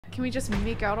Can we just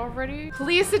make out already?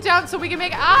 Please sit down so we can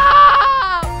make,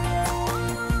 ah!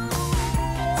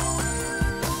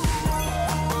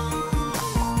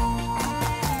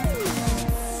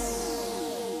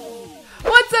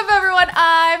 What's up, everyone?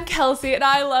 I'm Kelsey and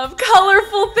I love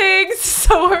colorful things.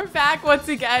 So we're back once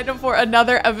again for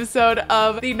another episode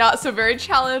of the Not So Very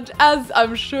Challenge. As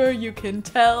I'm sure you can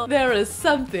tell, there is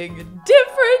something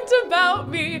different about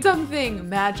me. Something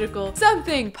magical,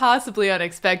 something possibly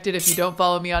unexpected if you don't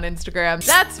follow me on Instagram.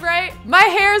 That's right, my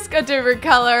hair's a different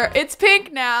color. It's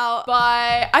pink now, but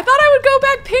I thought I would go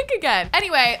back pink again.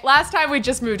 Anyway, last time we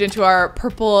just moved into our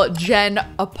purple gen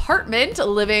apartment,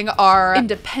 living our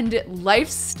independent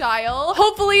lifestyle.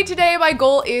 Hopefully today my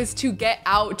goal is to get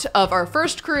out of our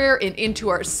first career and into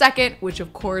our second, which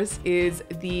of course is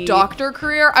the doctor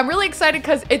career. I'm really excited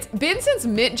because it's been since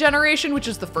Mint generation, which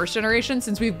is the first generation,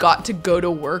 since we've got to go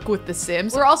to work with the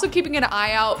Sims. We're also keeping an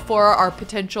eye out for our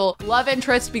potential love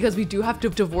interest because we do have to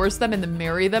divorce them and then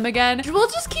marry them again. We'll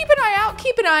just keep an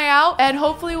eye out, and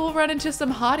hopefully we'll run into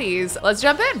some hotties. Let's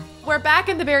jump in. We're back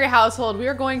in the Berry household. We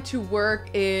are going to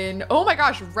work in, oh my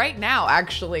gosh, right now,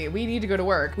 actually. We need to go to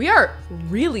work. We are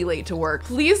really late to work.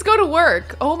 Please go to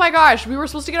work. Oh my gosh, we were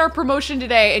supposed to get our promotion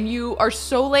today and you are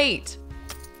so late.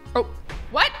 Oh,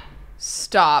 what?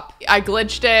 Stop. I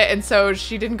glitched it and so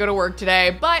she didn't go to work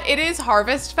today, but it is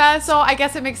Harvest Fest, so I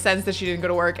guess it makes sense that she didn't go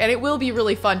to work, and it will be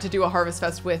really fun to do a Harvest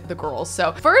Fest with the girls.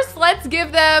 So first, let's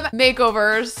give them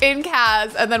makeovers in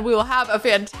Kaz, and then we will have a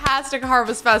fantastic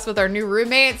Harvest Fest with our new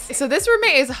roommates. So this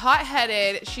roommate is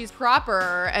hot-headed, she's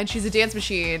proper, and she's a dance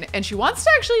machine, and she wants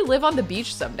to actually live on the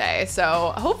beach someday.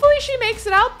 So hopefully she makes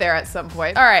it out there at some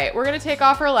point. All right, we're gonna take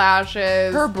off her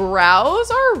lashes. Her brows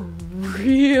are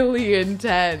really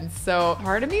intense. So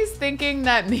part of me is thinking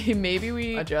that maybe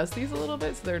we adjust these a little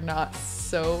bit so they're not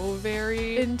so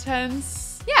very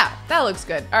intense. Yeah, that looks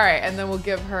good. All right, and then we'll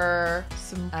give her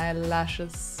some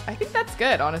eyelashes. I think that's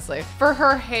good, honestly. For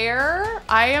her hair,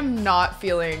 I am not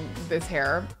feeling this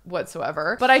hair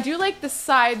whatsoever, but I do like the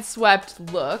side swept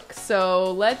look.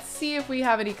 So let's see if we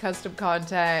have any custom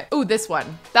content. Oh, this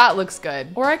one, that looks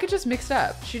good. Or I could just mix it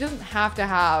up. She doesn't have to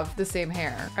have the same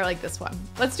hair. I like this one.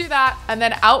 Let's do that. And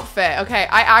then outfit. Okay,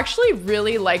 I actually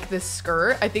really like this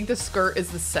skirt. I think the skirt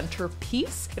is the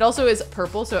centerpiece. It also is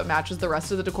purple, so it matches the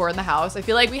rest of the decor in the house. I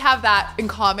feel like we have that in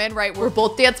common, right? We're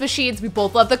both dance machines. We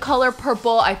both love the color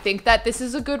purple. I think that this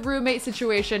is a good roommate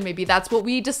situation. Maybe that's what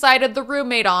we decided the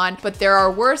roommate on, but there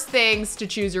are worse things to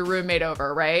choose your roommate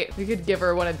over, right? We could give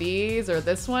her one of these or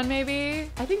this one maybe.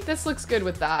 I think this looks good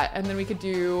with that. And then we could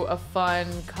do a fun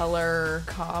color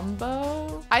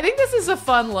combo. I think this is a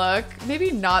fun look.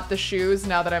 Maybe not the shoes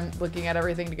now that I'm looking at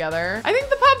everything together. I think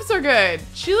the pumps are good.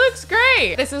 She looks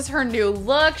great. This is her new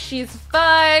look. She's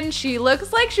fun. She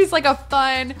looks like she's like a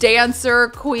fun dancer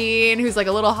queen who's like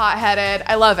a little hot-headed.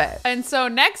 I love it. And so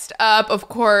next up, of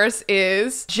course,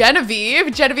 is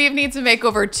Genevieve. Genevieve needs a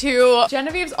makeover too.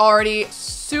 Genevieve's already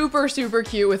super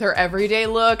cute with her everyday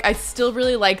look. I still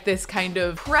really like this kind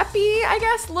of preppy, I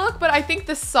guess, look, but I think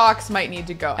the socks might need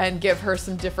to go and give her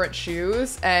some different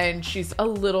shoes, and she's a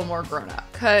little more grown up.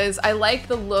 Cause I like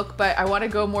the look, but I wanna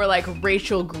go more like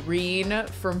Rachel Green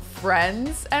from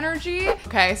Friends energy.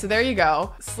 Okay, so there you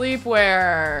go.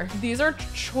 Sleepwear. These are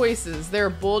choices. They're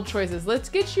bold choices. Let's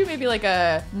get you maybe like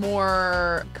a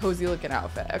more cozy looking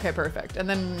outfit. Okay, perfect. And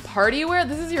then party wear.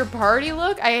 This is your party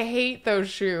look. I hate those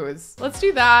shoes. Let's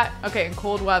do that. Okay, in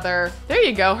cold weather. There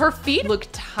you go. Her feet look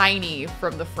tiny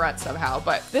from the front somehow,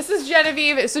 but this is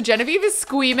Genevieve. So Genevieve is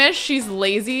squeamish, she's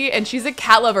lazy, and she's a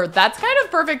cat lover. That's kind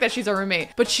of perfect that she's a roommate,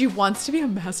 but she wants to be a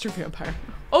master vampire.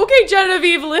 Okay,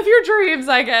 Genevieve, live your dreams,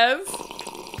 I guess.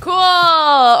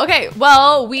 Cool. Okay,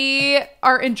 well, we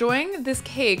are enjoying this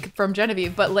cake from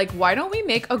Genevieve, but like, why don't we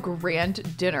make a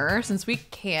grand dinner since we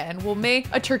can? We'll make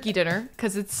a turkey dinner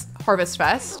because it's Harvest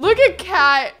Fest. Look at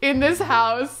Kat in this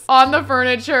house on the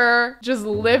furniture, just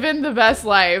living the best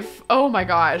life. Oh my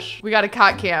gosh. We got a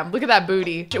cat cam. Look at that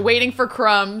booty. Waiting for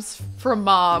crumbs from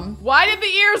mom. Why did the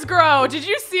ears grow? Did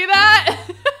you see that?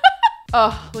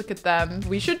 Oh, look at them.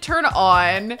 We should turn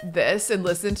on this and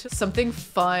listen to something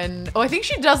fun. Oh, I think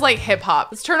she does like hip hop.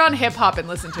 Let's turn on hip hop and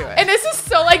listen to it. And this is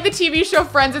so like the TV show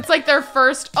Friends. It's like their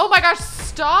first, oh my gosh,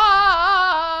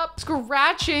 stop.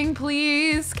 Scratching,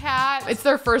 please, cat. It's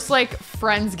their first like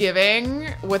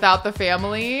Friendsgiving without the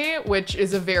family, which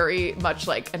is a very much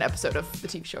like an episode of the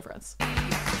TV show Friends.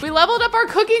 We leveled up our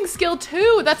cooking skill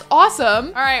too. That's awesome.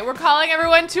 All right, we're calling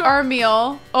everyone to our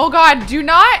meal. Oh God, do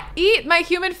not eat my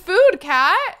human food,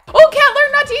 cat. Oh, Cat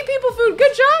learned not to eat people food.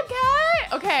 Good job,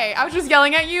 Cat. Okay, I was just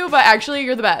yelling at you, but actually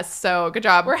you're the best. So good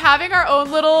job. We're having our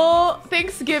own little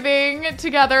Thanksgiving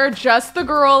together, just the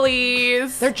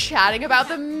girlies. They're chatting about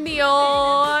the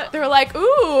meal. They're like,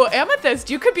 ooh, Amethyst,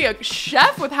 you could be a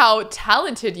chef with how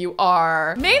talented you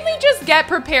are. Mainly just get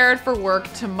prepared for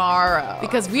work tomorrow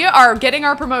because we are getting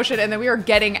our promotion and then we are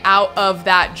getting out of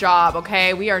that job,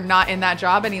 okay? We are not in that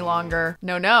job any longer.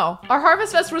 No, no. Our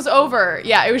Harvest Fest was over.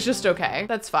 Yeah, it was just okay.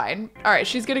 That's fine. All right,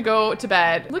 she's gonna go to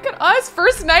bed. Look at us,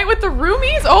 first night with the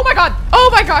roomies. Oh my God. Oh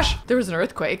my gosh. There was an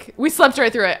earthquake. We slept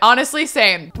right through it. Honestly,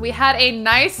 same. We had a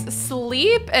nice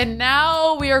sleep and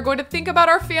now we are going to think about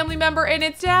our family member and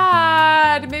its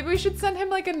dad. Maybe we should send him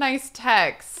like a nice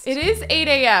text. It is 8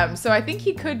 a.m. so I think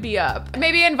he could be up.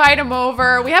 Maybe invite him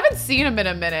over. We haven't seen him in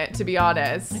a minute, to be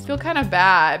honest. I feel kind of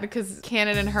bad because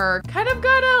Cannon and her kind of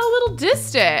got a little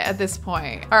distant at this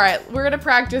point. All right, we're gonna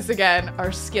practice again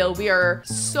our skill. We are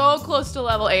so close to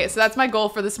level 8. So that's my goal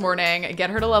for this morning.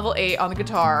 Get her to level 8 on the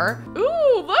guitar.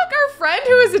 Ooh, look, our friend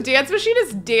who is a dance machine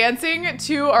is dancing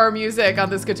to our music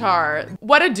on this guitar.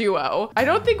 What a duo. I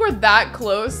don't think we're that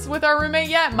close with our roommate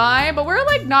yet, but we're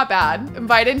like not bad.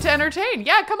 Invited to entertain.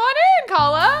 Yeah, come on in,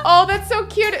 Kala. Oh, that's so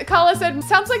cute. Kala said,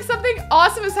 sounds like something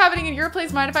awesome is happening in your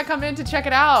place. Mind if I come in to check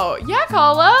it out? Yeah,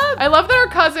 Kala. I love that our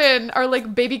cousin, our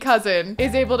like baby cousin,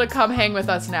 is able to come hang with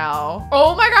us now.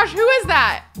 Oh my gosh, who is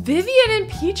that? Vivian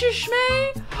Impicciche?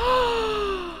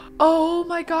 Oh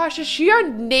my gosh, is she our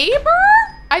neighbor?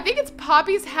 I think it's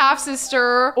Poppy's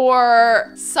half-sister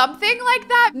or something like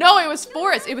that. No, it was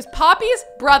Forrest. It was Poppy's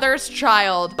brother's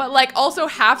child, but like also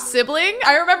half-sibling.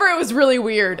 I remember it was really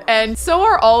weird. And so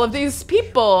are all of these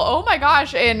people. Oh my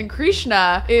gosh. And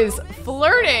Krishna is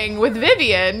flirting with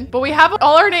Vivian, but we have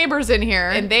all our neighbors in here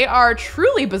and they are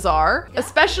truly bizarre,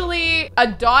 especially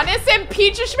Adonis and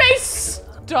Peachishme.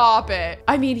 Stop it.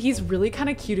 I mean, he's really kind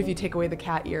of cute if you take away the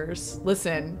cat ears.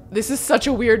 Listen, this is such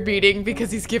a weird meeting because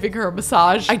he's giving her a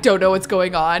massage. I don't know what's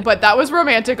going on, but that was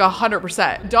romantic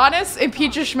 100%. Adonis and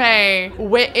Peachishme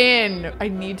went in. I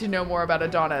need to know more about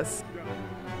Adonis.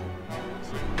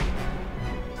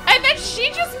 And then she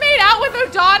just made out with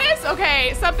Adonis?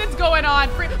 Okay, something's going on.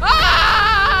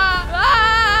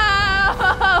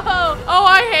 Oh,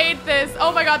 I hate this.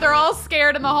 Oh my God, they're all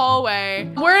scared in the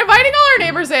hallway. We're inviting all our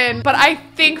neighbors in, but I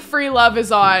think free love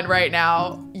is on right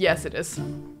now. Yes, it is.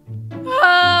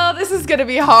 Oh, this is gonna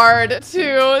be hard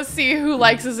to see who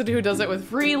likes this and who doesn't with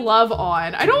free love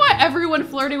on. I don't want everyone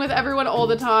flirting with everyone all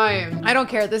the time. I don't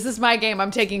care. This is my game. I'm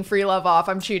taking free love off.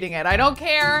 I'm cheating it. I don't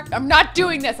care. I'm not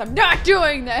doing this. I'm not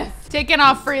doing this. Taking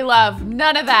off free love.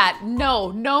 None of that.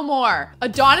 No, no more.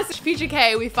 Adonis and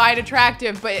Peachike we find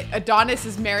attractive, but Adonis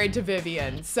is married to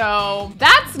Vivian. So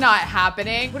that's not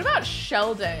happening. What about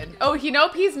Sheldon? Oh,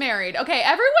 he's married. Okay,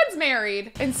 everyone's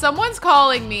married and someone's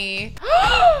calling me.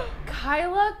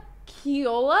 Kyla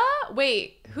Keola?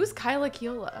 Wait, who's Kyla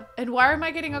Keola? And why am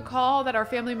I getting a call that our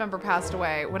family member passed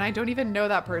away when I don't even know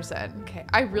that person? Okay,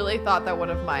 I really thought that one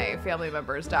of my family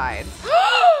members died.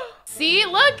 See,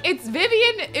 look, it's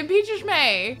Vivian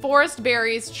Impicciche, Forrest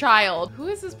Berry's child. Who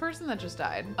is this person that just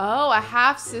died? Oh, a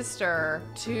half-sister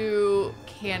to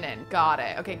Cannon. Got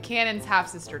it. Okay, Cannon's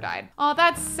half-sister died. Oh,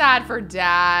 that's sad for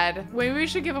Dad. Maybe we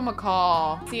should give him a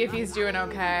call. See if he's doing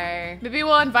okay. Maybe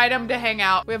we'll invite him to hang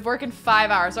out. We have work in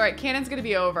 5 hours. All right, Cannon's gonna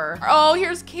be over. Oh,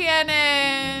 here's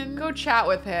Cannon. Go chat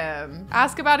with him.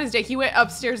 Ask about his day. He went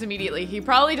upstairs immediately. He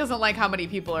probably doesn't like how many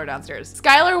people are downstairs.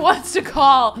 Skylar wants to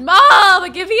call. Mom,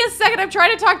 give me a second. I'm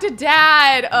trying to talk to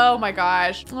Dad. Oh my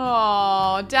gosh.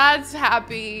 Oh, Dad's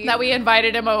happy that we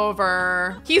invited him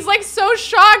over. He's like so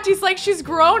shocked. He's like, she's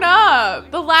grown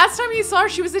up. The last time he saw her,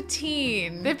 she was a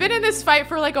teen. They've been in this fight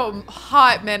for like a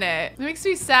hot minute. It makes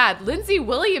me sad. Lindsay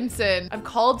Williamson, I've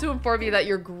called to inform you that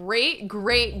your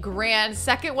great-great-grand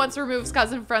second once removed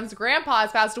cousin friend's grandpa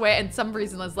has passed away and some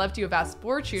reason has left you a vast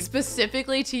fortune.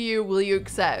 Specifically to you, will you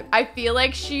accept? I feel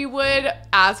like she would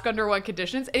ask under what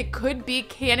conditions. It could be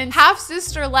Cannon's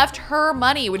half-sister left her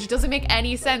money, which doesn't make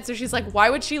any sense. So she's like, why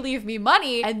would she leave me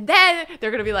money? And then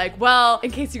they're gonna be like, well,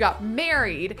 in case you got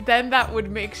married, then that would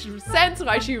make sense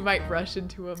why she might rush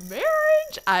into a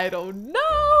marriage. I don't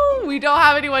know. We don't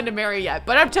have anyone to marry yet,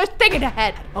 but I'm just thinking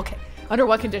ahead. Okay, under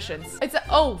what conditions?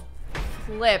 Oh,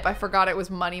 flip. I forgot it was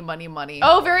money, money, money.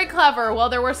 Oh, very clever. Well,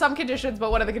 there were some conditions,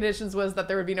 but one of the conditions was that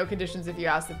there would be no conditions if you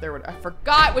asked if there would. I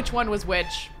forgot which one was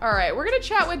which. All right, we're gonna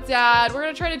chat with dad. We're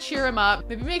gonna try to cheer him up.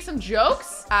 Maybe make some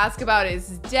jokes. Ask about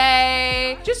his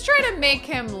day. Just try to make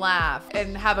him laugh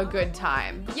and have a good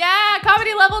time. Yeah,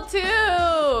 comedy level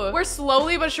 2. We're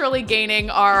slowly but surely gaining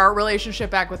our relationship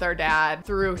back with our dad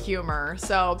through humor.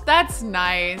 So that's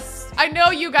nice. I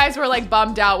know you guys were like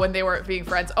bummed out when they weren't being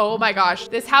friends. Oh my gosh,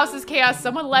 this house is chaos.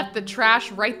 Someone left the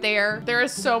trash right there. There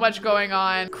is so much going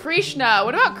on. Krishna,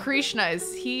 what about Krishna?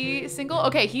 Is he single?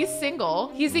 Okay, he's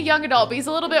single. He's a young adult, but he's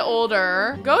a little bit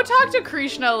older. Go talk to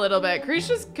Krishna a little bit.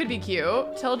 Krishna could be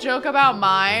cute. Tell a joke about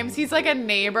mimes. He's like a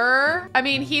neighbor. I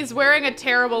mean, he's wearing a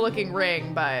terrible looking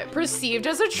ring, but perceived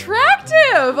as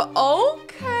attractive.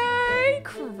 Okay,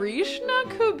 Krishna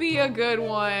could be a good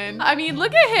one. I mean,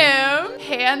 look at him.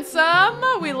 Handsome.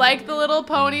 We like the little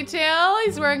ponytail.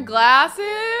 He's wearing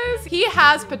glasses. He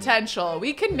has potential.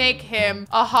 We can make him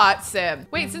a hot sim.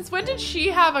 Wait, since when did she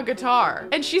have a guitar?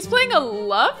 And she's playing a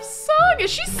love song? Is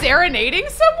she serenading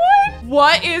someone?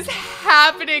 What is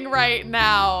happening right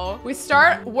now? We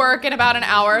start work in about an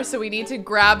hour, so we need to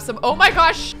grab some. Oh my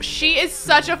gosh, she is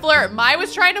such a flirt. Mai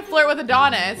was trying to flirt with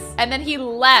Adonis, and then he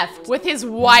left with his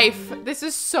wife. This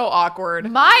is so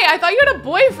awkward. Mai, I thought you had a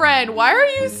boyfriend. Why are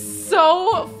you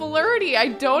so flirty? I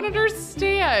don't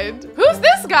understand. Who's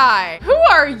this guy? Who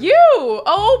are you?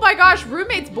 Oh my gosh,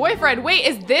 roommate's boyfriend. Wait,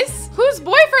 is this, whose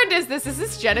boyfriend is this? Is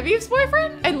this Genevieve's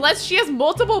boyfriend? Unless she has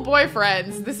multiple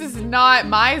boyfriends. This is not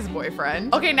Mai's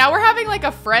boyfriend. Okay, now we're having like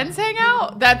a friends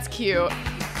hangout. That's cute.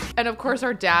 And of course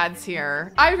our dad's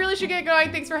here. I really should get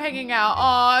going. Thanks for hanging out.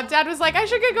 Aw, dad was like, I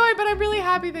should get going, but I'm really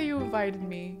happy that you invited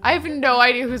me. I have no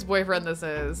idea whose boyfriend this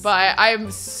is, but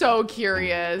I'm so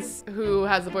curious who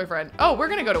has a boyfriend. Oh, we're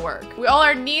gonna go to work. All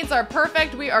our needs are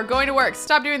perfect. We are going to work.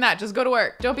 Stop doing that. Just go to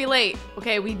work. Don't be late.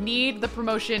 Okay, we need the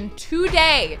promotion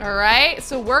today. All right,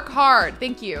 so work hard.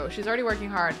 Thank you. She's already working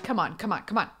hard. Come on, come on,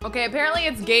 come on. Okay, apparently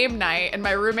it's game night and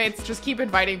my roommates just keep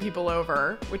inviting people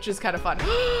over, which is kind of fun.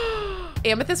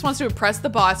 Amethyst wants to impress the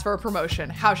boss for a promotion.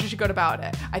 How should she go about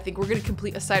it? I think we're gonna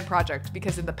complete a side project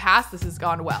because in the past, this has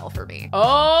gone well for me.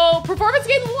 Oh, performance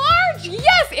gain large!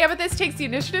 Yes! Amethyst takes the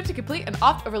initiative to complete an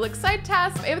oft-overlooked side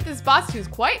task. Amethyst's boss, who's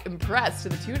quite impressed to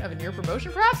the tune of a near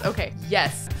promotion, perhaps? Okay,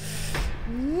 yes.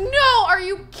 No, are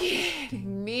you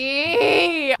kidding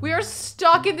me? We are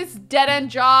stuck in this dead-end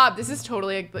job. This is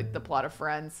totally like the plot of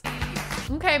Friends.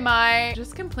 Okay, Mai,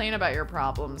 just complain about your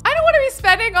problems. I don't want to be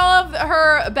spending all of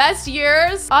her best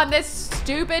years on this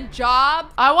stupid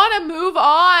job. I want to move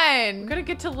on. I'm gonna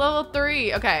get to level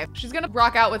 3. Okay, she's gonna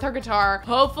rock out with her guitar,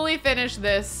 hopefully finish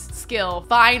this skill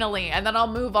finally, and then I'll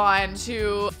move on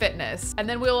to fitness. And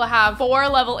then we will have 4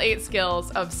 level 8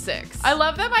 skills of 6. I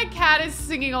love that my cat is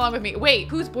singing along with me. Wait,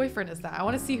 whose boyfriend is that? I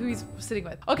want to see who he's sitting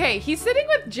with. Okay, he's sitting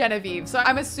with Genevieve. So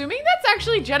I'm assuming that's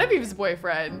actually Genevieve's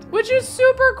boyfriend, which is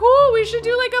super cool. We should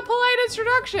do like a polite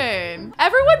introduction.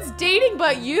 Everyone's dating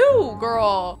but you,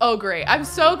 girl. Oh, great. I'm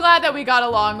so glad that we got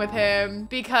along with him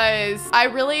because I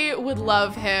really would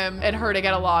love him and her to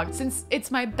get along. Since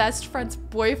it's my best friend's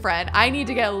boyfriend, I need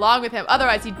to get along with him.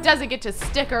 Otherwise, he doesn't get to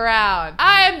stick around.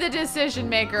 I am the decision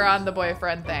maker on the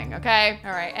boyfriend thing, okay?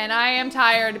 All right, and I am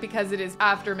tired because it is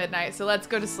after midnight, so let's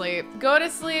go to sleep. Go to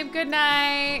sleep, good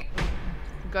night.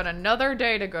 Got another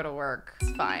day to go to work.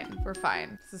 It's fine, we're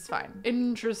fine. This is fine.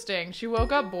 Interesting, she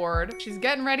woke up bored. She's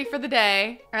getting ready for the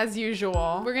day, as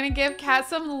usual. We're gonna give Kat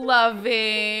some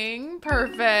loving.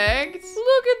 Perfect.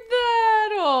 Look at that,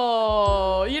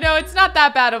 oh. You know, it's not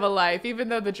that bad of a life, even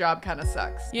though the job kind of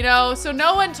sucks. You know, so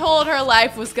no one told her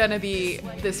life was gonna be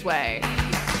this way.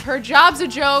 Her job's a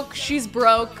joke, she's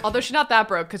broke. Although she's not that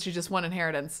broke because she just won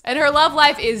inheritance. And her love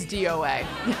life is DOA.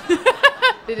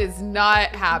 It is not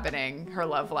happening, her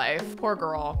love life. Poor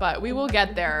girl, but we will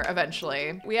get there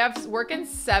eventually. We have work in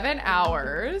 7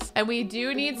 hours and we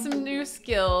do need some new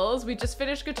skills. We just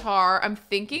finished guitar. I'm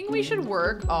thinking we should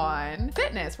work on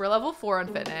fitness. We're level 4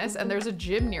 on fitness and there's a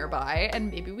gym nearby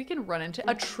and maybe we can run into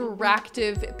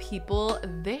attractive people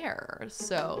there.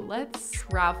 So let's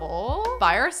travel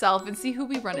by ourselves and see who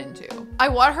we run into. I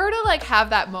want her to like have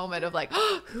that moment of like,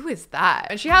 oh, who is that?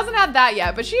 And she hasn't had that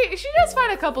yet, but she does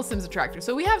find a couple Sims attractive.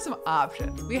 So we have some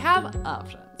options. We have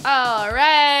options. All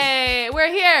right,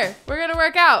 we're here. We're gonna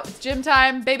work out. It's gym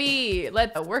time, baby.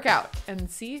 Let's work out and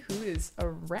see who is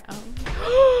around.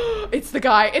 It's the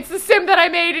guy. It's the Sim that I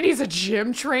made and he's a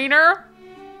gym trainer.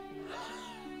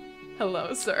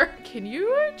 Hello, sir. Can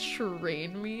you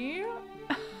train me?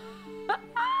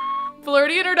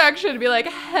 Flirty introduction, be like,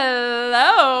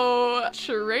 hello,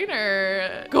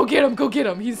 trainer. Go get him, go get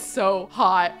him. He's so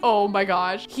hot. Oh my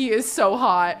gosh, he is so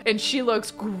hot. And she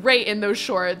looks great in those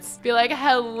shorts. Be like,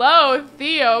 hello,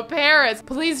 Theo Paris.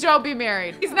 Please don't be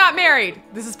married. He's not married.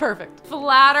 This is perfect.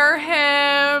 Flatter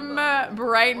him,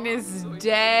 brighten his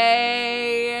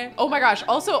day. Oh my gosh,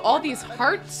 also all these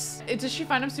hearts. Does she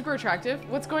find him super attractive?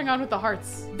 What's going on with the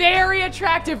hearts? Very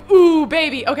attractive. Ooh,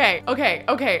 baby. Okay.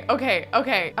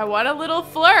 I want a little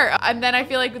flirt. And then I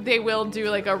feel like they will do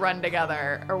like a run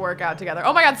together or work out together.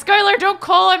 Oh my God, Skylar, don't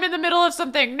call him in the middle of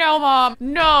something. No, mom,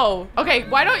 no. Okay,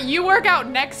 why don't you work out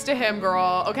next to him,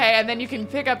 girl? Okay, and then you can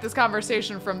pick up this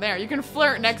conversation from there. You can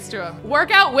flirt next to him.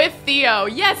 Work out with Theo.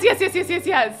 Yes.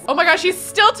 Oh my gosh, he's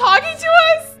still talking to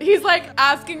us? He's like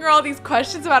asking her all these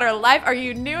questions about her life. Are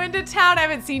you new into town? I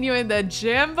haven't seen you in the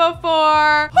gym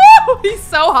before. Woo! He's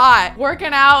so hot.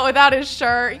 Working out without his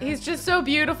shirt. He's just so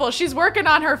beautiful. She's working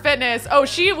on her fitness. Oh,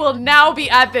 she will now be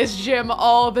at this gym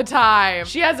all the time.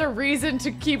 She has a reason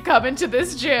to keep coming to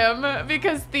this gym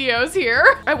because Theo's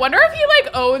here. I wonder if he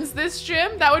like owns this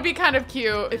gym. That would be kind of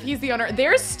cute if he's the owner.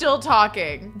 They're still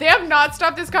talking. They have not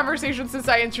stopped this conversation since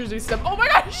I introduced them. Oh my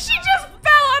God, she just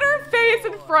fell on her face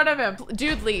in front of him.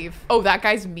 Dude, leave. Oh, that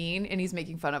guy's mean and he's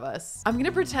making fun of us. I'm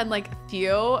gonna pretend like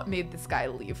Theo made this guy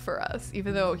leave for us,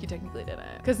 even though he technically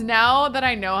didn't. Because now that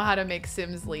I know how to make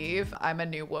Sims leave, I'm a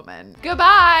new woman.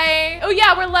 Goodbye. Oh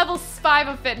yeah, we're level 5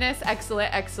 of fitness.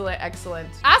 Excellent.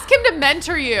 Ask him to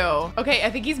mentor you. Okay,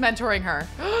 I think he's mentoring her.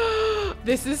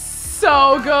 This is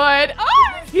so good.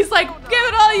 Oh, he's like, give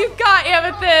it all you got,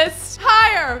 Amethyst.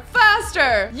 Higher,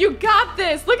 faster. You got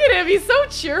this. Look at him. He's so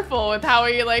cheerful with how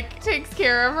he like takes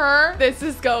care of her. This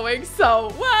is going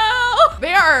so well.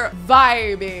 They are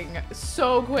vibing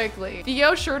so quickly.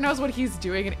 Theo sure knows what he's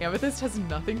doing and Amethyst has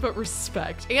nothing but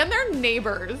respect. And they're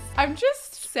neighbors. I'm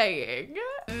just saying,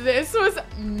 this was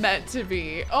meant to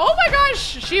be. Oh my gosh,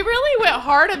 she really went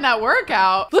hard in that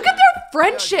workout. Look at their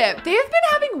friendship. They have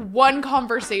been having one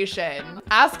conversation.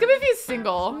 Ask him if he's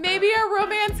single. Maybe our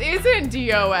romance isn't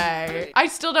DOA. I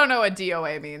still don't know what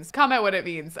DOA means. Comment what it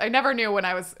means. I never knew when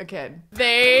I was a kid.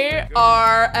 They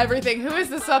are everything. Who is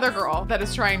this other girl that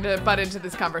is trying to butt into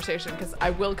this conversation? Because I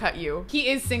will cut you. He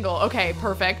is single. Okay,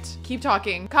 perfect. Keep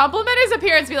talking. Compliment his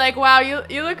appearance. Be like, wow,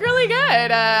 you look really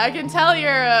good. I can tell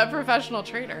you're a professional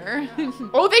trainer.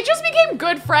 Oh, they just became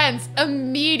good friends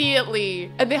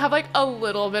immediately. And they have like a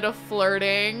little bit of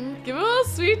flirting. Give him a little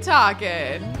sweet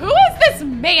talking. Who is this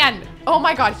man? Oh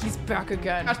my God, he's back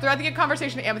again. Throughout the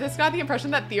conversation, Amethyst got the impression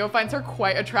that Theo finds her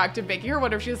quite attractive, making her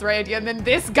wonder if she has the right idea. And then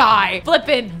this guy,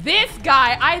 this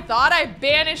guy, I thought I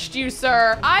banished you,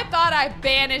 sir. I thought I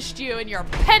banished you and your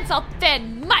pencil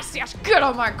thin mustache. Get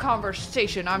on my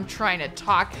conversation. I'm trying to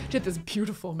talk to this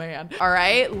beautiful man. All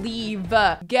right, leave,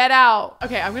 get out.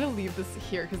 Okay, I'm gonna leave this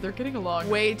here because they're getting along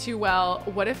way too well.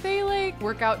 What if they like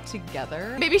work out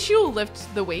together? Maybe she will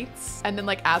lift the weights and then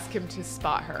like ask him to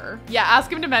spot her. Yeah,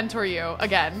 ask him to mentor you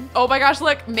again. Oh my gosh,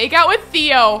 look, make out with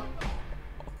Theo.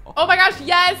 Oh my gosh,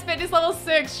 yes, fitness level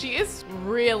 6. She is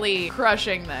really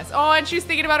crushing this. Oh, and she's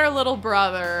thinking about her little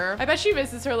brother. I bet she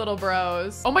misses her little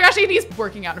bros. Oh my gosh, and he's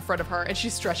working out in front of her and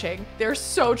she's stretching. They're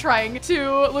so trying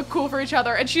to look cool for each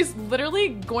other and she's literally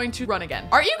going to run again.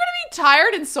 Aren't you gonna be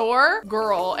tired and sore?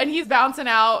 Girl, and he's bouncing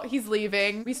out, he's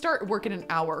leaving. We start work in an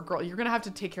hour, girl. You're gonna have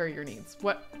to take care of your needs.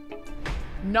 What?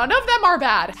 None of them are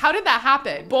bad. How did that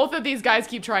happen? Both of these guys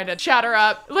keep trying to chat her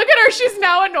up. Look at her, she's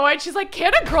now annoyed. She's like,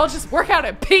 can't a girl just work out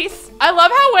in peace? I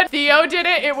love how when Theo did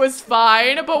it, it was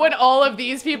fine. But when all of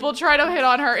these people try to hit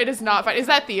on her, it is not fine. Is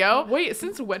that Theo? Wait,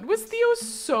 since when was Theo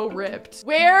so ripped?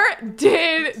 Where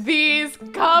did these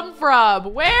come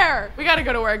from? Where? We gotta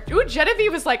go to work. Ooh,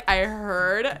 Genevieve was like, I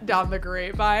heard down the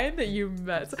grapevine that you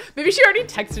met. Maybe she already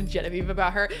texted Genevieve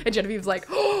about her. And Genevieve's like,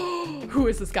 oh, who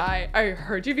is this guy? I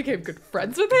heard you became good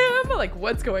friends with him. Like,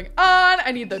 what's going on?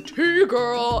 I need the tea,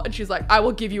 girl. And she's like, I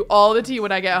will give you all the tea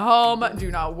when I get home.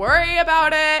 Do not worry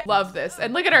about it. Love this.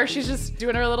 And look at her. She's just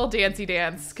doing her little dancey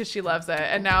dance because she loves it.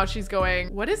 And now she's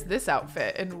going, what is this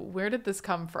outfit? And where did this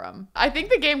come from? I think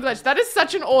the game glitched. That is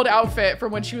such an old outfit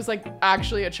from when she was like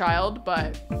actually a child,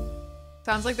 but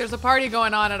sounds like there's a party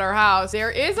going on at our house. There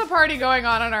is a party going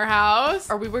on in our house.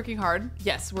 Are we working hard?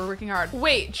 Yes, we're working hard.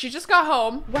 Wait, she just got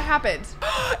home. What happened?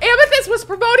 Amethyst was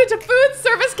promoted to food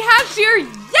service cashier.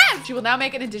 Yes! Yes! She will now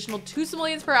make an additional 2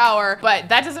 simoleons per hour, but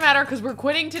that doesn't matter because we're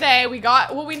quitting today. We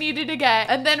got what we needed to get.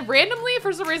 And then randomly,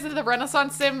 for some reason, the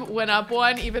Renaissance sim went up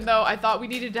 1, even though I thought we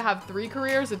needed to have 3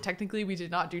 careers, and technically we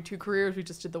did not do 2 careers. We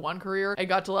just did the 1 career. I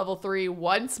got to level 3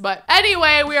 once, but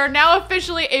anyway, we are now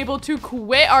officially able to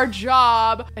quit our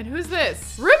job. And who's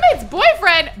this? Roommate's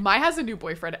boyfriend. Mai has a new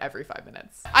boyfriend every 5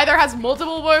 minutes. Either has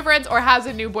multiple boyfriends or has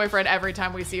a new boyfriend every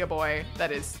time we see a boy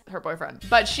that is her boyfriend.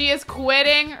 But she is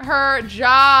quitting her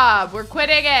job. We're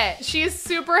quitting it. She's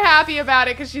super happy about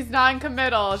it because she's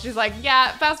non-committal. She's like,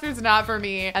 yeah, fast food's not for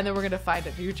me. And then we're gonna find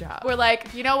a new job. We're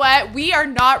like, you know what? We are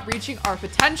not reaching our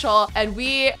potential. And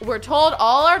we were told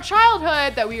all our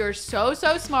childhood that we were so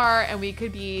smart and we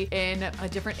could be in a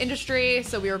different industry.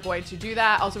 So we are going to do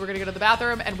that. Also, we're gonna go to the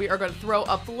bathroom and we are gonna throw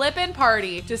a flippin'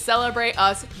 party to celebrate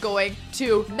us going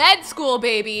to med school,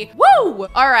 baby. Woo!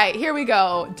 All right, here we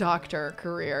go. Doctor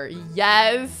career,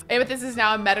 yes. Amethyst is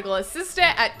now a medical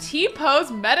assistant at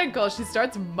T-Pose Medical. She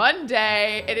starts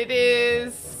Monday and it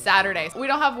is Saturday. We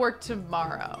don't have work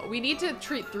tomorrow. We need to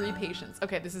treat 3 patients.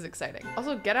 Okay, this is exciting.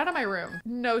 Also, get out of my room.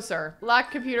 No, sir.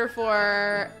 Lock computer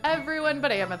for everyone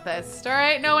but Amethyst. All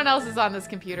right, no one else is on this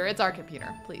computer. It's our computer.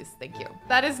 Please, thank you.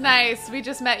 That is nice. We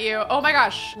just met you. Oh my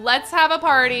gosh, let's have a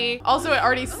party. Also, it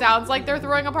already sounds like they're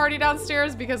throwing a party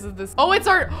downstairs because of this. Oh, it's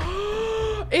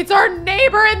our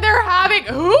neighbor and they're having,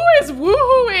 who is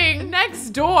woohooing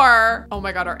next door? Oh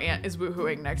my God, our aunt is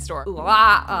woohooing next door.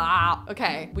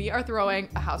 Okay, we are throwing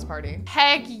a house party.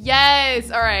 Heck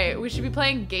yes. All right, we should be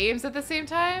playing games at the same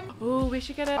time. Oh, we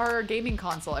should get our gaming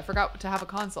console. I forgot to have a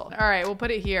console. All right, we'll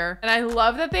put it here. And I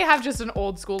love that they have just an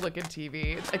old school looking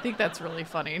TV. I think that's really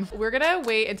funny. We're gonna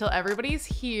wait until everybody's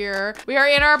here. We are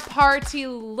in our party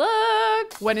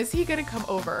look. When is he gonna come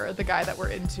over, the guy that we're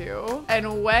into?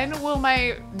 And when will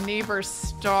my neighbor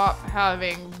stop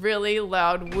having really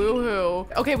loud woohoo?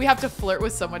 Okay, we have to flirt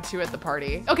with someone too at the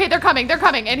party. Okay, they're coming,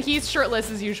 and he's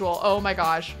shirtless as usual. Oh my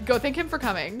gosh, go thank him for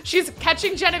coming. She's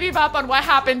catching Genevieve up on what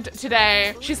happened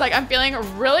today. She's like, I'm feeling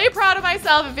really proud of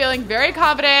myself and feeling very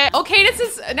confident. Okay, this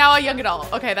is now a young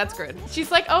adult. Okay, that's good. She's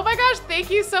like, oh my gosh,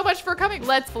 thank you so much for coming.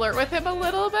 Let's flirt with him a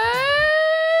little bit.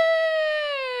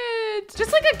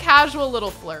 Just like a casual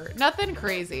little flirt, nothing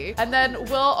crazy. And then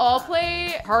we'll all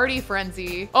play Party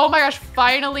Frenzy. Oh my gosh,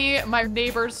 finally my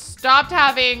neighbors stopped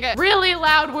having really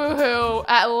loud woohoo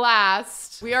at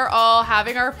last. We are all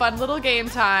having our fun little game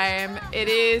time. It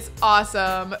is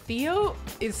awesome. Theo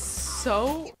is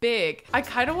so big. I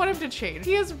kind of want him to change.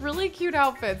 He has really cute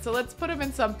outfits, so let's put him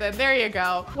in something. There you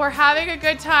go. We're having a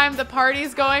good time. The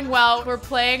party's going well. We're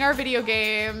playing our video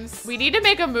games. We need to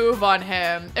make a move on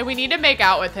him, and we need to make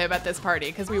out with him at this party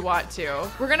because we want to.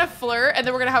 We're gonna flirt, and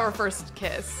then we're gonna have our first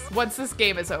kiss once this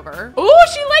game is over. Oh,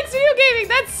 she likes video gaming.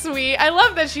 That's sweet. I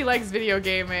love that she likes video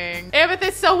gaming.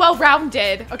 Amethyst, so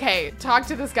well-rounded. Okay, talk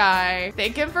to this guy.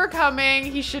 Thank him for coming.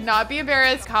 He should not be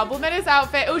embarrassed. Compliment his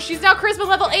outfit. Oh, she's now charisma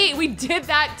level 8. We did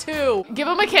that too. Give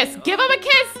him a kiss. Give him a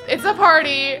kiss. It's a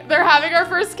party. They're having our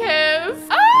first kiss.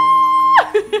 Ah!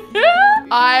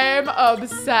 I'm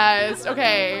obsessed.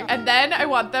 Okay, and then I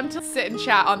want them to sit and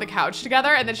chat on the couch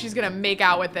together, and then she's gonna make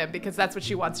out with him because that's what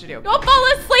she wants to do. Don't fall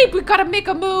asleep. We gotta make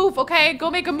a move, okay?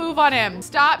 Go make a move on him.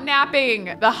 Stop napping.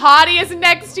 The hottie is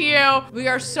next to you. We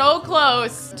are so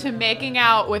close to making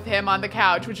out with him on the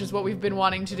couch, which is what we've been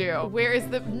wanting to do. Where is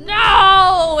the...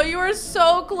 No! You are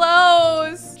so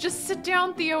close. Just sit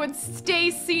down, Theo, and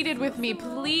stay seated with me,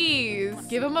 please.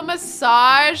 Give him a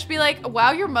massage. Be like,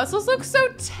 wow, your muscles look so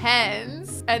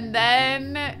tense. And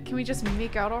then, can we just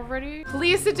make out already?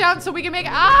 Please sit down so we can make...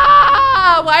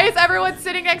 Ah! Why is everyone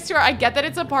sitting next to her? I get that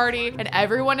it's a party and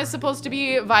everyone is supposed to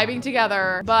be vibing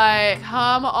together, but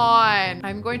come on.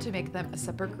 I'm going to make them a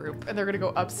separate group and they're gonna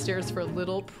go upstairs for a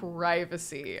little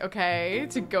privacy, okay?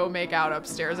 To go make out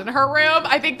upstairs in her room.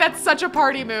 I think that's such a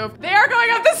party move. They are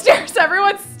going up the stairs.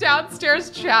 Everyone's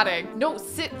downstairs chatting. No,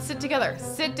 sit together.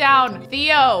 Sit down.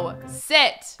 Theo,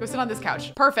 sit. Go sit on this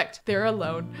couch. Perfect. They're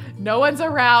alone. No one's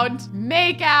around.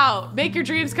 Make out. Make your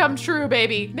dreams come true,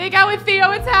 baby. Make out with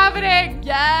Theo. It's happening.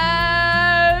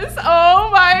 Yes. Oh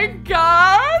my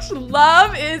gosh.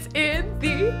 Love is in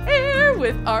the air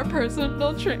with our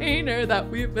personal trainer that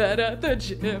we met at the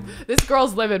gym. This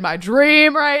girl's living my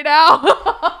dream right now.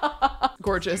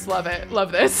 Gorgeous. Love it.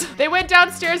 Love this. They went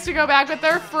downstairs to go back with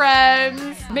their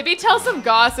friends. Maybe tell some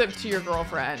gossip to your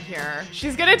girlfriend here.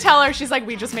 She's gonna tell her, she's like,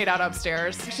 we just made out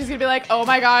upstairs. She's gonna be like, oh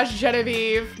my gosh,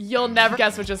 Genevieve, you'll never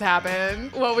guess what just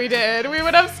happened. What we did. We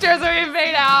went upstairs and we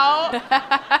made out.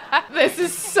 This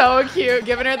is so cute.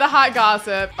 Giving her the hot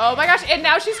gossip. Oh my gosh. And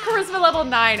now she's charisma level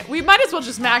 9. We might as well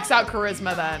just max out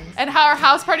charisma then. And how our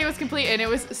house party was complete and it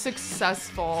was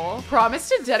successful. Promise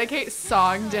to dedicate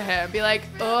song to him. Be like,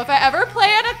 oh, if I ever play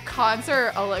at a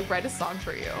concert, I'll like write a song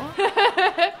for you.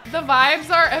 The vibes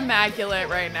are immaculate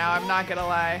right now. I'm not gonna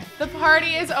lie. The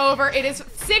party is over. It is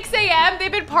 6 a.m.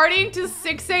 They've been partying till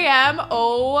 6 a.m.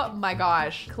 Oh my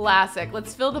gosh. Classic.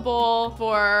 Let's fill the bowl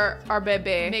for our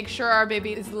baby. Make sure our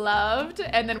baby is loved.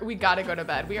 And then we gotta go to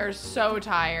bed. We are so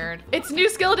tired. It's new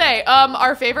skill day.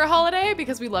 Our favorite holiday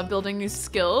because we love building new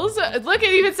skills. Look,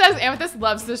 it even says Amethyst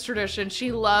loves this tradition.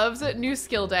 She loves new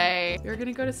skill day. You're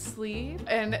gonna go to sleep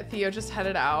and Theo just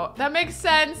headed out. That makes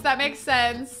sense. That makes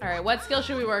sense. All right, what skill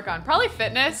should we work on? Probably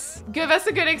fitness. Give us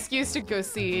a good excuse to go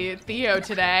see Theo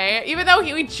today. Even though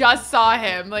we just saw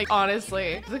him, like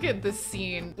honestly, look at this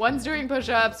scene. One's doing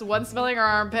push-ups, one's smelling her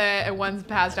armpit, and one's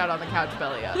passed out on the couch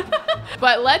belly up.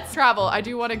 But let's travel. I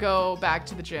do want to go back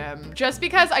to the gym just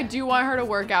because I do want her to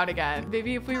work out again.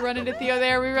 Maybe if we run into Theo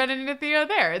there, we run into Theo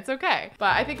there. It's okay.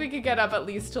 But I think we could get up at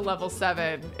least to level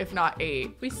 7, if not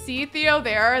 8. If we see Theo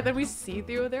there, then we see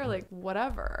Theo there, like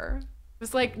whatever. It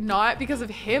was like not because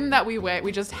of him that we went.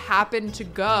 We just happened to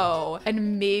go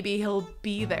and maybe he'll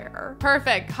be there.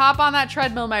 Perfect. Hop on that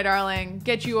treadmill, my darling.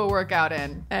 Get you a workout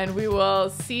in and we will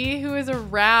see who is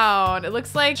around. It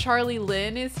looks like Charlie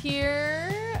Lynn is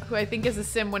here, who I think is a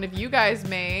sim one of you guys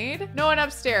made. No one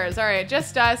upstairs. All right,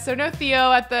 just us. So no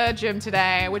Theo at the gym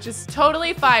today, which is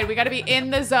totally fine. We got to be in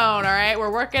the zone. All right,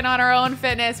 we're working on our own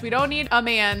fitness. We don't need a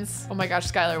man's. Oh my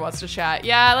gosh, Skylar wants to chat.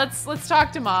 Yeah, let's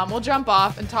talk to mom. We'll jump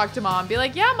off and talk to mom. Be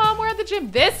like, yeah, mom, we're at the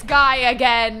gym. This guy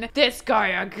again. This guy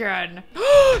again.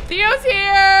 Theo's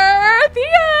here.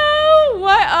 Theo,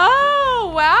 what?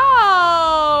 Oh,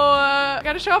 wow.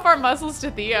 Gotta show off our muscles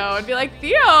to Theo and be like,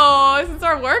 Theo, since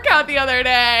our workout the other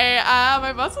day,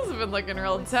 my muscles have been looking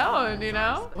real toned, you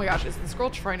know? Oh my gosh, is this girl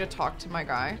trying to talk to my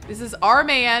guy? This is our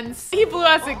man's. He blew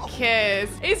us a kiss.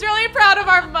 He's really proud of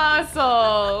our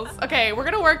muscles. Okay, we're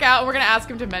gonna work out and we're gonna ask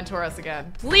him to mentor us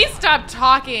again. Please stop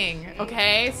talking,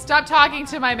 okay? Stop talking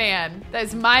to my man. That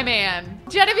is my man.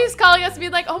 Genevieve's calling us and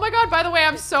being like, oh my God, by the way,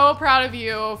 I'm so proud of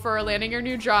you for landing your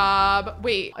new job.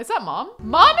 Wait, is that mom?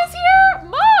 Mom is here?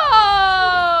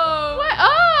 Mom! What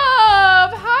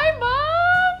up? Hi,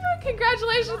 mom.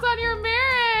 Congratulations on your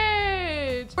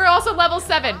marriage. We're also level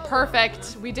 7.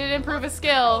 Perfect. We did improve a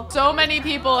skill. So many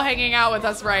people hanging out with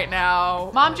us right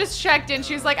now. Mom just checked in.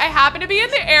 She's like, I happen to be in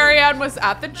the area and was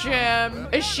at the gym.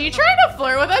 Is she trying to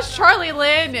flirt with us? Charlie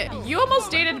Lynn, you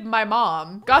almost dated my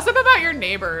mom. Gossip about your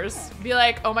neighbors. Be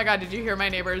like, oh my God, did you hear my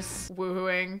neighbors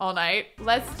woohooing all night?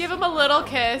 Let's give them a little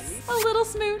kiss, a little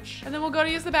smooch, and then we'll go to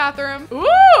use the bathroom.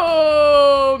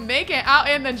 Ooh, making out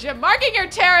in the gym, marking your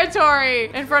territory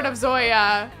in front of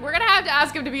Zoya. We're gonna have to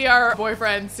ask him to be our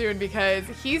boyfriend soon because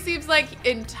he seems like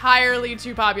entirely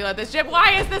too popular at this gym.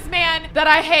 Why is this man that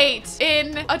I hate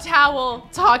in a towel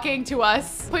talking to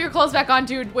us? Put your clothes back on,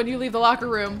 dude, when you leave the locker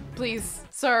room, please,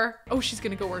 sir. Oh, she's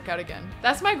gonna go work out again.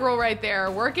 That's my girl right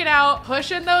there, working out,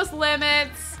 pushing those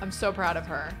limits. I'm so proud of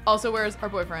her. Also, where's our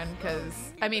boyfriend?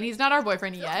 Because, I mean, he's not our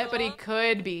boyfriend yet, but he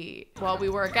could be. While we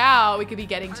work out, we could be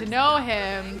getting to know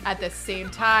him at the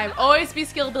same time. Always be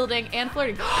skill building and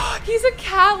flirting. He's a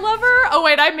cat lover? Oh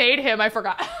wait, I made him, I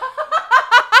forgot.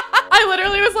 I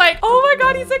literally was like, oh my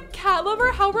God, he's a cat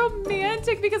lover? How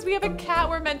romantic, because we have a cat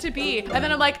we're meant to be. And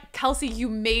then I'm like, Kelsey, you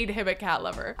made him a cat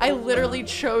lover. I literally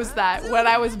chose that when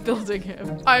I was building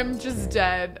him. I'm just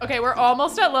dead. Okay, we're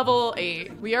almost at level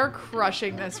 8. We are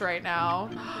crushing this right now.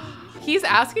 He's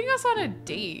asking us on a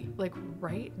date, like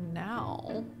right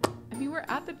now. I mean, we're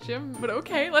at the gym, but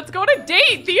okay, let's go on a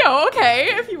date, Theo, okay,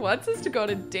 if he wants us to go on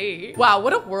a date. Wow,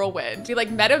 what a whirlwind. We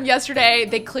like met him yesterday.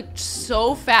 They clicked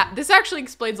so fast. This actually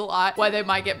explains a lot why they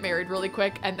might get married really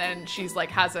quick. And then she's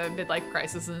like, has a midlife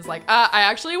crisis and is like, I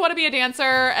actually want to be a dancer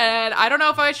and I don't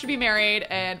know if I should be married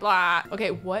and blah.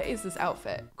 Okay, what is this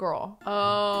outfit, girl?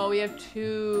 Oh, we have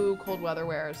 2 cold weather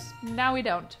wears. Now we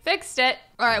don't. Fixed it.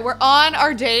 All right, we're on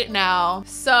our date now.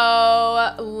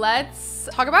 So let's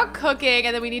talk about cooking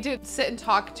and then we need to sit and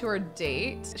talk to our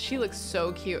date. She looks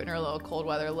so cute in her little cold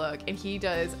weather look and he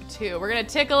does too. We're gonna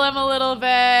tickle him a little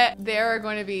bit. They're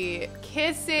going to be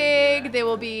kissing. They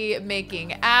will be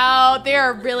making out. They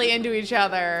are really into each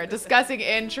other, discussing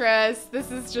interests.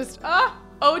 This is just,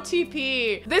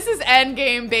 OTP. This is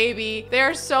endgame, baby. They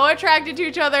are so attracted to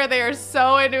each other. They are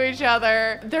so into each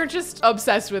other. They're just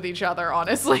obsessed with each other,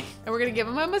 honestly. And we're gonna give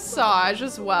him a massage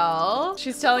as well.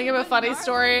 She's telling him a funny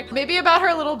story, maybe about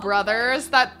her little brothers.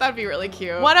 That'd be really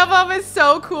cute. One of them is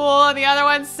so cool and the other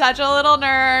one's such a little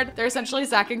nerd. They're essentially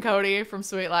Zach and Cody from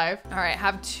Sweet Life. All right,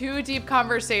 have 2 deep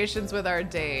conversations with our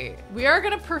date. We are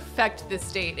gonna perfect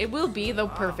this date. It will be the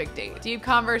perfect date. Deep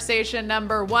conversation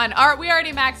number 1. We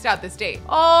already maxed out this date.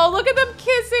 Oh, look at them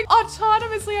kissing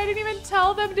autonomously. I didn't even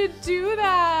tell them to do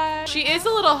that. She is a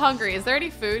little hungry. Is there any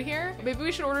food here? Maybe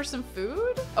we should order some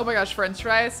food? Oh my gosh, French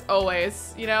fries,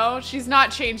 always. You know, she's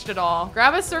not changed at all.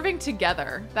 Grab a serving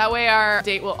together. That way our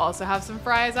date will also have some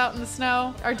fries out in the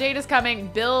snow. Our date is coming.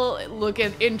 Bill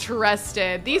looking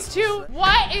interested. These two,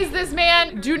 what is this,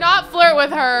 man? Do not flirt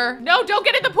with her. No, don't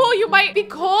get in the pool. You might be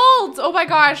cold. Oh my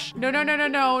gosh. No.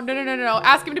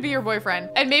 Ask him to be your boyfriend.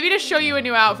 And maybe to show you a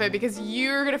new outfit because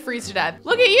you're gonna freeze to death.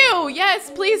 Look at you. Yes,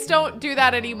 please don't do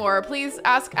that anymore. Please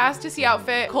ask to see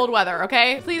outfit, cold weather,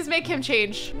 okay? Please make him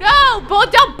change. No,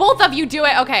 don't both of you do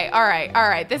it. Okay, all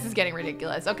right. This is getting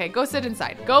ridiculous. Okay, go sit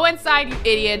inside. Go inside, you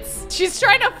idiots. She's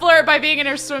trying to flirt by being in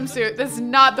her swimsuit. This is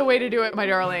not the way to do it, my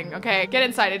darling. Okay, get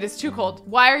inside. It is too cold.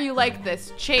 Why are you like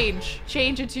this? Change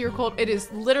into your cold. It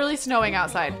is literally snowing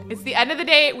outside. It's the end of the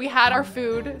day. We had our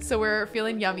food, so we're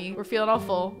feeling yummy. We're feeling all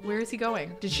full. Where is he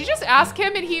going? Did she just ask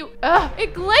him and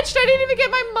it glitched. I didn't even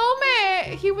get my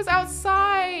moment. He was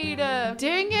outside.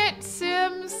 Dang it,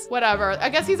 Sims. Whatever. I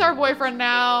guess he's our boyfriend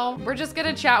now. We're just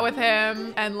gonna chat with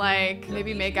him and like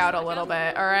maybe make out a little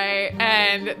bit, all right?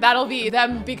 And that'll be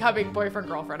them becoming boyfriend,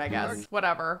 girlfriend, I guess.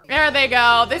 Whatever. There they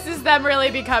go. This is them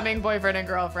really becoming boyfriend and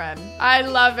girlfriend. I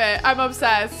love it. I'm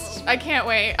obsessed. I can't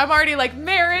wait. I'm already like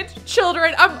married,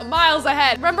 children. I'm miles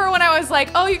ahead. Remember when I was like,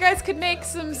 oh, you guys could make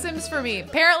some Sims for me?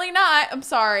 Apparently not. I'm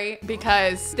sorry,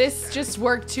 because this just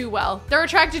worked too well. They're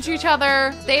attracted to each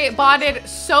other. They bonded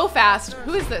so fast.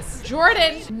 Who is this?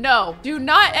 Jordan, no. Do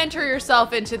not enter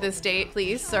yourself into this date,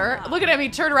 please, sir. Look at him. He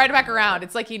turned right back around.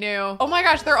 It's like he knew. Oh my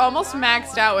gosh, they're almost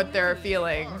maxed out with their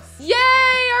feelings. Yay,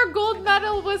 our gold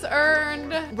medal was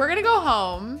earned. We're gonna go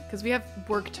home because we have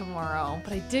work tomorrow,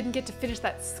 but I didn't get to finish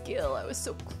that skill. I was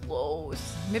so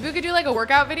close. Maybe we could do like a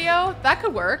workout video. That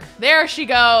could work. There she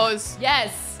goes.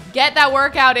 Yes. Get that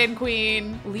workout in,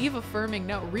 queen. Leave affirming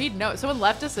note. Read note. Someone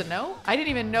left us a note? I didn't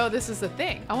even know this is a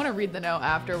thing. I want to read the note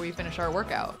after we finish our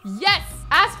workout. Yes!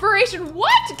 Aspiration.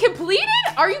 What? Completed?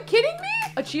 Are you kidding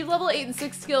me? Achieve level 8 and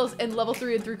 6 skills and level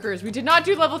 3 and 3 careers. We did not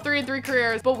do level 3 and 3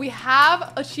 careers, but we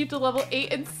have achieved a level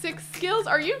 8 and 6 skills.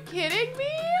 Are you kidding me?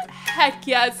 Heck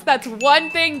yes. That's one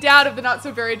thing down of the Not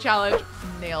So Very challenge.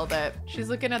 Nailed it. She's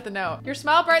looking at the note. Your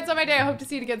smile brightens on my day. I hope to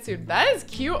see you again soon. That is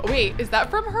cute. Wait, is that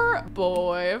from her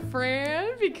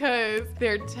boyfriend? Because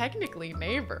they're technically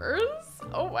neighbors.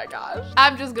 Oh my gosh.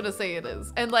 I'm just gonna say it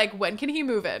is. And like, when can he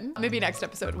move in? Maybe next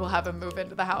episode we'll have him move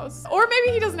into the house. Or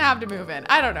maybe he doesn't have to move in.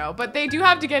 I don't know. But they do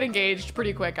have to get engaged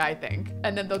pretty quick, I think.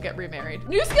 And then they'll get remarried.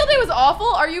 New skill day was awful.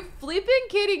 Are you flipping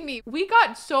kidding me? We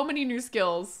got so many new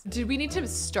skills. Did we need to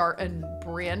start a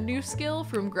brand new skill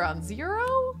from ground zero?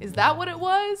 Is that what it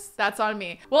was? That's on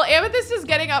me. Well, Amethyst is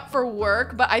getting up for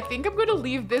work, but I think I'm gonna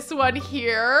leave this one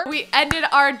here. We ended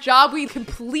our job. We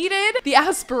completed the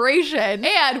aspiration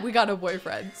and we got a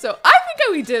boyfriend. So I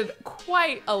think we did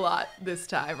quite a lot this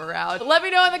time around. Let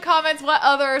me know in the comments what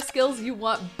other skills you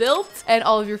want built and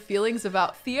all of your feelings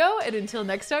about Theo. And until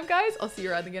next time, guys, I'll see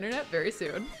you around the internet very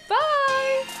soon. Bye.